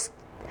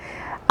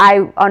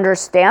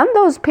understand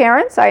those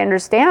parents. I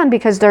understand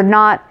because they're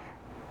not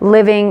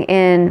living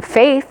in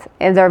faith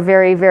and they're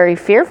very, very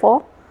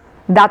fearful.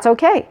 That's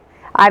okay.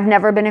 I've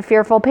never been a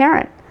fearful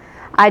parent.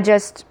 I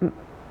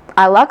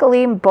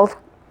luckily, both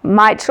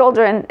my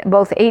children,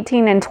 both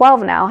 18 and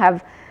 12 now,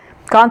 have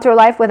gone through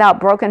life without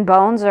broken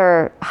bones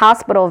or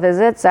hospital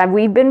visits.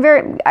 We've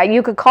been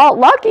you could call it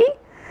lucky,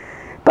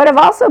 but I've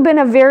also been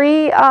a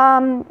very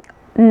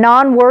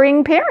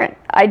non-worrying parent.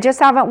 I just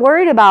haven't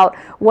worried about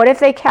what if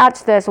they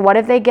catch this, what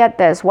if they get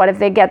this, what if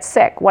they get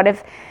sick, what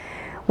if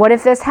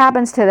this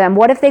happens to them,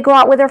 what if they go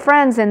out with their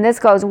friends and this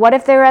goes, what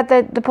if they're at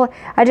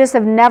I just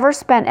have never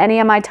spent any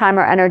of my time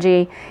or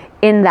energy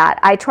in that.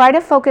 I try to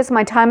focus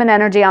my time and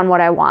energy on what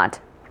I want.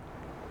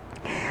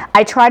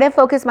 I try to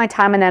focus my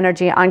time and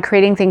energy on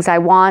creating things I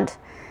want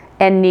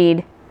and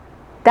need.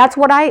 It's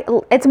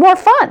more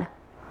fun.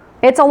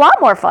 It's a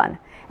lot more fun.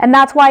 And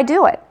that's why I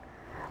do it.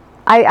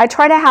 I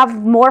try to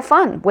have more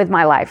fun with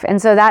my life.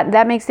 And so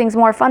that makes things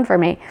more fun for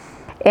me.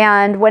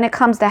 And when it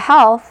comes to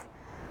health,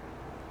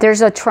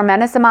 there's a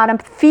tremendous amount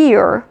of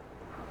fear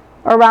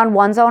around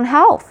one's own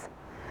health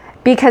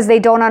because they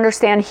don't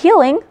understand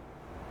healing.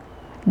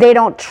 They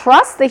don't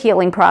trust the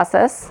healing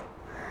process.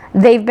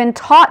 They've been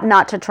taught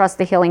not to trust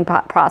the healing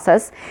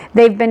process.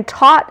 They've been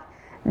taught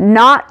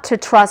not to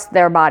trust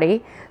their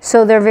body.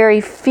 So they're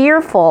very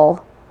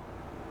fearful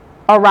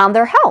around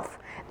their health.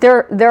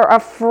 They're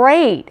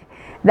afraid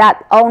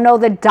that, oh no,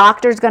 the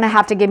doctor's going to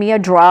have to give me a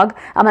drug.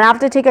 I'm going to have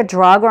to take a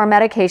drug or a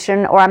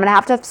medication, or I'm going to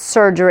have to have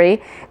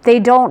surgery. They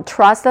don't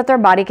trust that their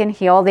body can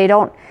heal. They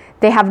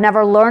have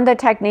never learned the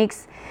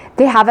techniques.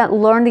 They haven't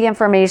learned the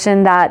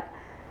information that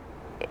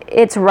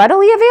it's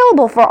readily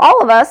available for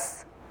all of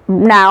us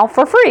now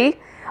for free.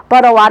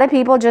 But a lot of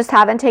people just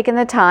haven't taken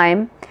the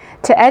time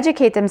to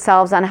educate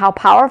themselves on how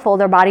powerful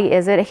their body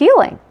is at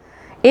healing.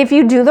 If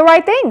you do the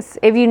right things,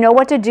 if you know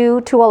what to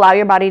do to allow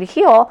your body to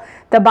heal,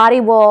 the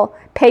body will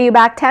pay you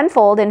back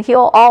tenfold and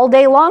heal all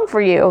day long for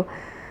you.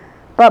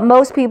 But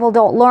most people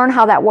don't learn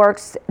how that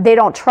works. They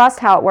don't trust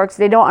how it works.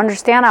 They don't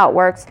understand how it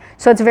works.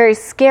 So it's very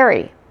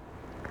scary,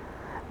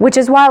 which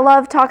is why I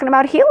love talking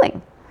about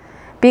healing,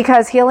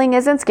 because healing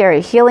isn't scary.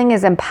 Healing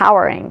is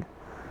empowering.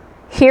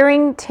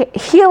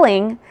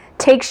 Healing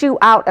takes you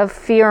out of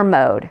fear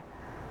mode.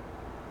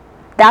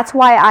 That's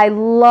why I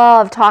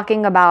love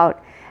talking about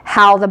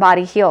how the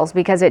body heals,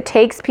 because it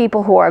takes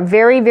people who are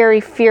very,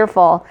 very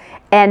fearful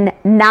and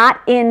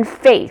not in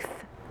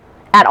faith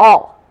at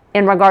all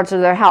in regards to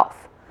their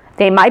health.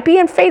 They might be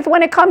in faith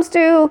when it comes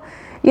to,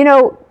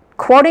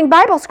 quoting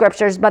Bible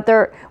scriptures, but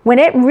when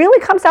it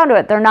really comes down to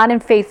it, they're not in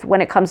faith when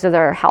it comes to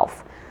their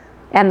health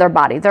and their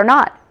body. They're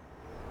not.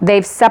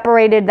 They've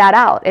separated that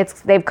out.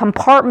 They have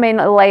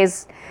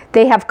compartmentalized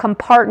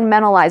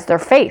their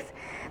faith.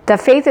 The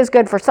faith is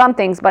good for some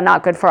things, but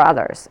not good for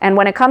others. And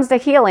when it comes to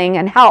healing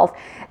and health,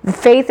 the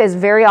faith is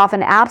very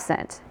often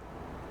absent.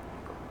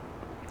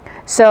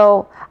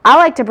 So I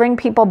like to bring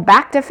people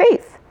back to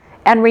faith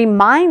and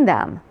remind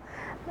them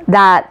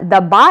that the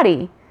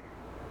body,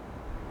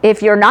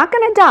 if you're not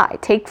going to die,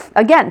 take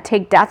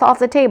death off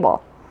the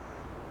table.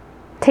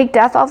 Take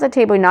death off the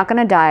table. You're not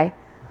going to die.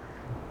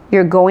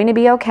 You're going to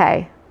be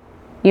okay.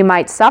 You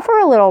might suffer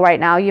a little right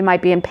now. You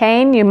might be in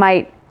pain. You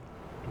might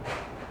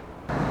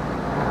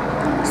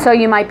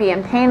be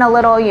in pain a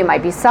little. You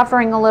might be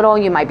suffering a little.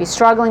 You might be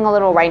struggling a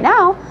little right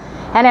now.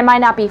 And it might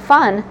not be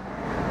fun.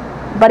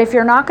 But if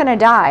you're not going to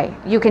die,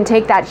 you can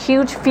take that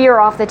huge fear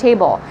off the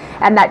table,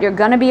 and that you're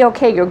going to be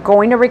okay. You're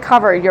going to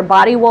recover. Your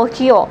body will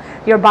heal.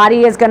 Your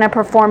body is going to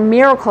perform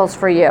miracles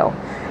for you.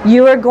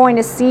 You are going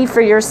to see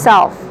for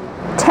yourself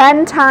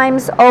 10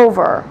 times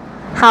over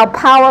how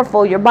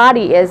powerful your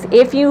body is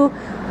if you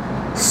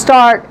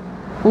start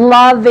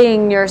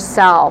loving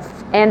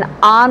yourself and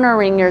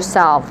honoring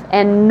yourself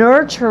and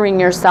nurturing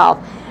yourself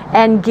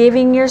and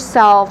giving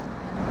yourself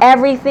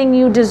everything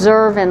you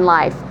deserve in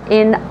life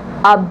in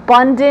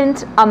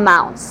abundant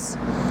amounts.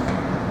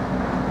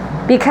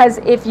 Because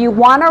if you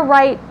want to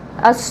write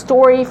a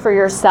story for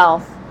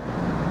yourself,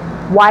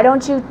 why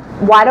don't you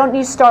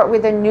start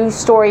with a new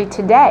story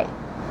today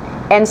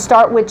and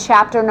start with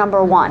chapter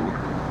number 1?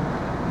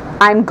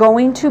 I'm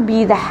going to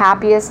be the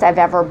happiest I've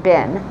ever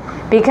been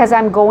because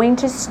I'm going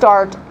to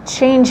start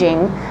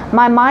changing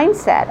my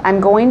mindset. I'm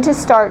going to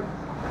start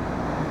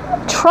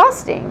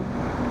trusting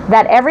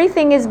that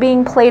everything is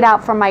being played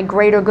out for my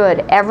greater good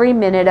every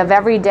minute of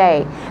every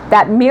day,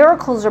 that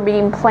miracles are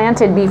being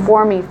planted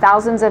before me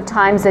thousands of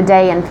times a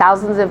day in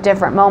thousands of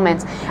different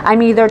moments.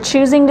 I'm either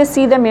choosing to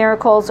see the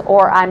miracles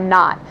or I'm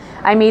not.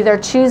 I'm either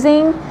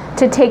choosing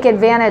to take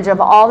advantage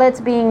of all that's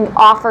being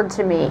offered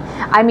to me.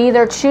 I'm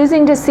either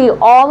choosing to see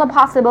all the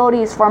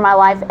possibilities for my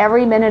life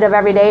every minute of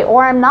every day,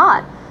 or I'm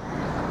not.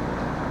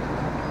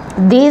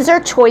 These are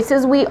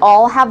choices we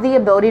all have the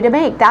ability to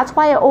make. That's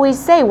why I always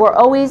say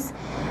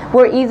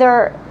we're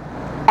either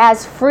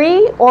as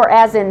free or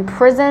as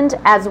imprisoned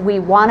as we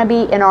want to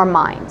be in our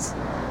minds.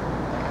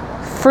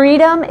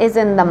 Freedom is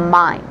in the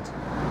mind.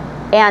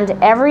 And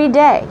every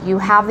day you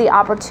have the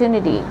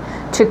opportunity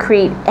to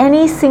create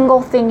any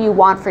single thing you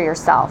want for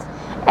yourself.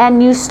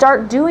 And you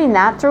start doing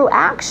that through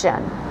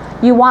action.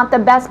 You want the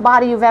best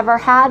body you've ever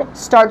had?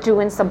 Start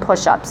doing some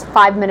push-ups,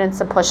 5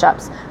 minutes of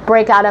push-ups.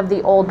 Break out of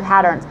the old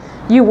patterns.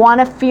 You want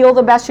to feel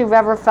the best you've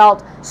ever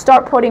felt?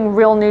 Start putting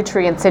real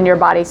nutrients in your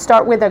body.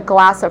 Start with a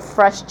glass of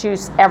fresh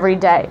juice every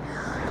day.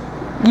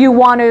 You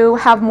want to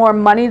have more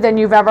money than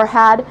you've ever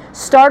had?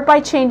 Start by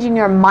changing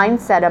your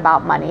mindset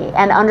about money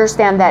and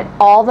understand that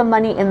all the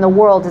money in the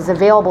world is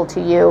available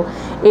to you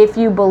if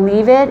you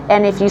believe it,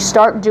 and if you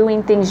start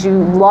doing things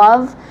you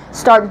love,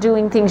 start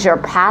doing things you're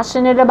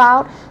passionate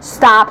about,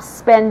 stop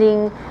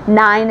spending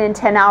 9 and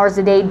 10 hours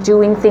a day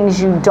doing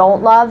things you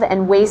don't love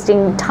and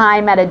wasting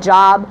time at a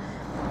job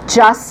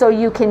just so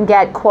you can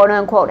get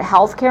quote-unquote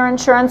healthcare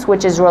insurance,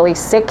 which is really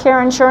sick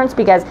care insurance,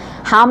 because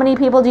how many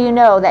people do you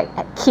know that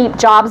keep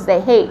jobs they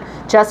hate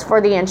just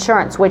for the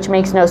insurance, which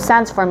makes no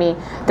sense for me.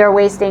 They're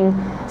wasting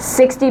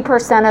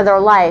 60% of their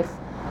life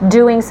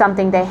doing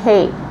something they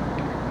hate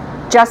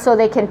just so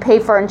they can pay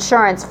for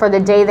insurance for the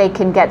day they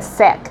can get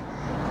sick.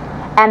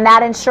 And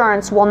that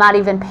insurance will not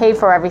even pay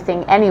for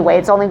everything anyway.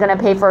 It's only going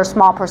to pay for a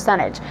small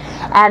percentage.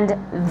 And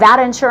that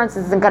insurance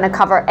isn't going to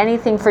cover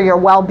anything for your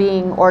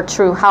well-being or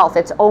true health.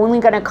 It's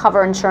only going to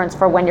cover insurance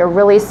for when you're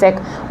really sick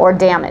or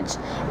damaged.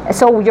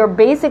 So you're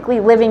basically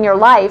living your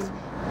life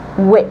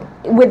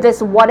with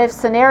this what-if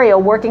scenario,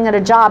 working at a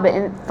job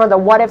for the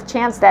what-if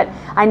chance that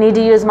I need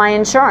to use my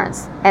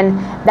insurance. And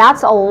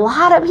that's a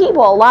lot of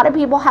people. A lot of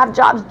people have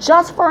jobs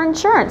just for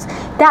insurance.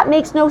 That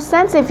makes no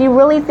sense if you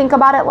really think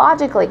about it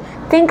logically.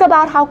 Think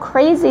about how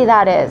crazy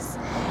that is.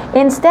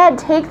 Instead,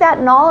 take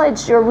that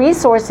knowledge, your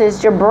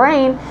resources, your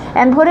brain,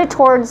 and put it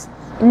towards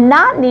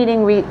not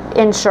needing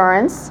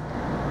insurance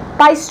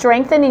by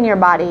strengthening your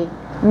body,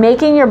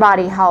 making your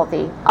body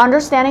healthy,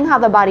 understanding how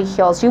the body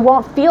heals. You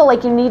won't feel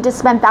like you need to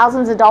spend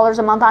thousands of dollars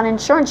a month on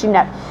insurance,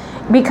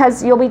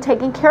 because you'll be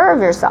taking care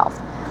of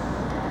yourself.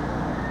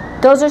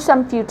 Those are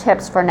some few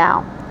tips for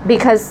now,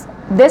 because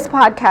this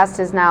podcast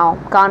has now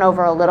gone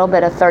over a little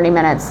bit of 30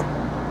 minutes.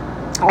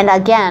 And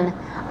again,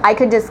 I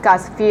could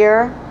discuss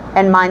fear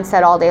and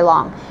mindset all day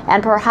long.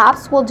 And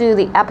perhaps we'll do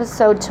the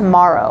episode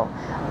tomorrow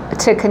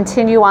to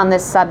continue on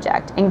this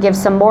subject and give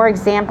some more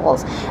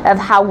examples of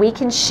how we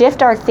can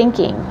shift our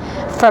thinking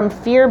from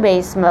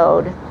fear-based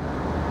mode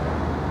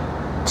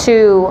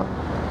to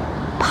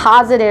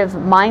positive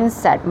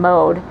mindset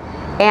mode,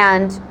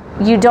 and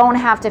you don't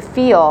have to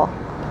feel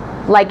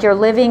like you're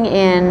living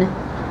in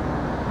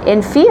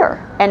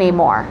fear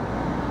anymore.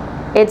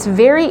 It's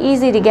very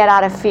easy to get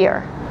out of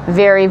fear.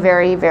 Very,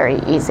 very, very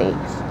easy.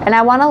 And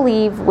I wanted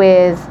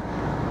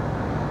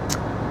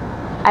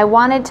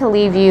to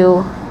leave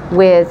you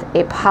with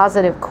a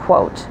positive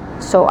quote.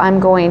 So I'm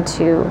going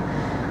to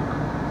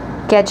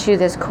get you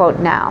this quote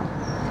now.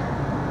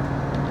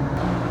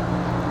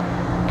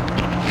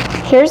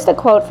 Here's the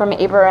quote from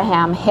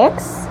Abraham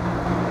Hicks,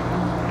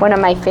 one of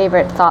my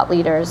favorite thought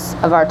leaders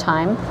of our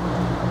time.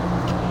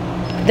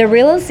 The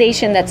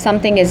realization that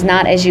something is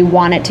not as you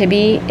want it to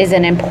be is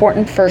an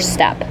important first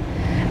step.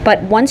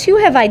 But once you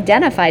have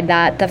identified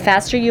that, the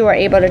faster you are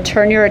able to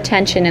turn your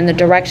attention in the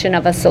direction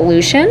of a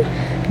solution,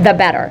 the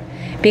better.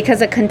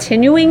 Because a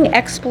continuing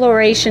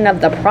exploration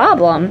of the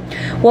problem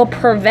will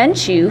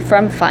prevent you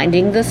from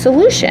finding the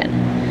solution.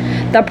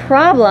 The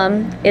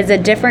problem is a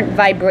different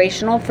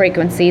vibrational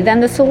frequency than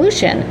the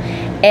solution,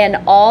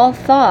 and all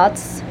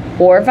thoughts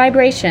or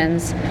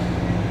vibrations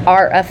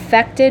are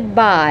affected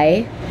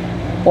by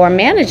or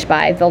managed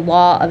by the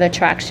law of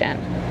attraction.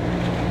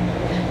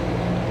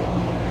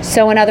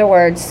 So in other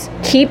words,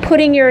 keep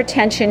putting your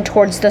attention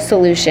towards the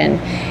solution.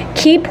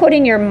 Keep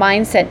putting your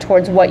mindset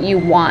towards what you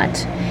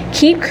want.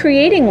 Keep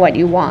creating what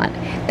you want.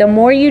 The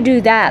more you do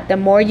that, the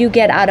more you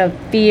get out of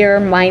fear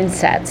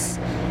mindsets.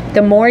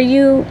 The more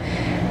you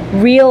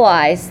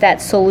realize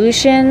that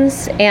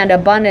solutions and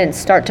abundance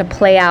start to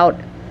play out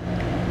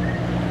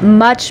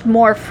much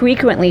more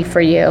frequently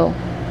for you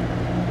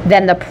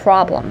than the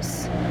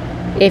problems.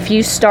 If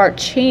you start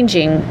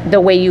changing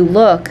the way you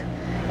look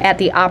at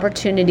the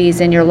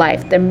opportunities in your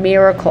life, the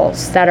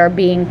miracles that are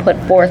being put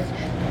forth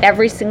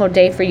every single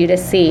day for you to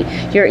see,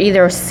 you're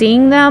either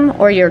seeing them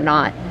or you're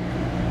not.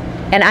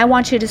 And I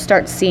want you to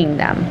start seeing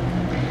them.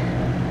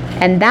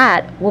 And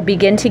that will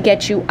begin to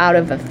get you out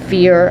of a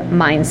fear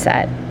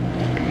mindset.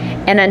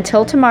 And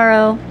until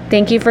tomorrow,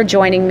 thank you for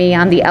joining me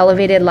on The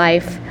Elevated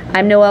Life.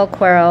 I'm Noelle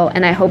Cuero,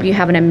 and I hope you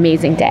have an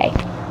amazing day.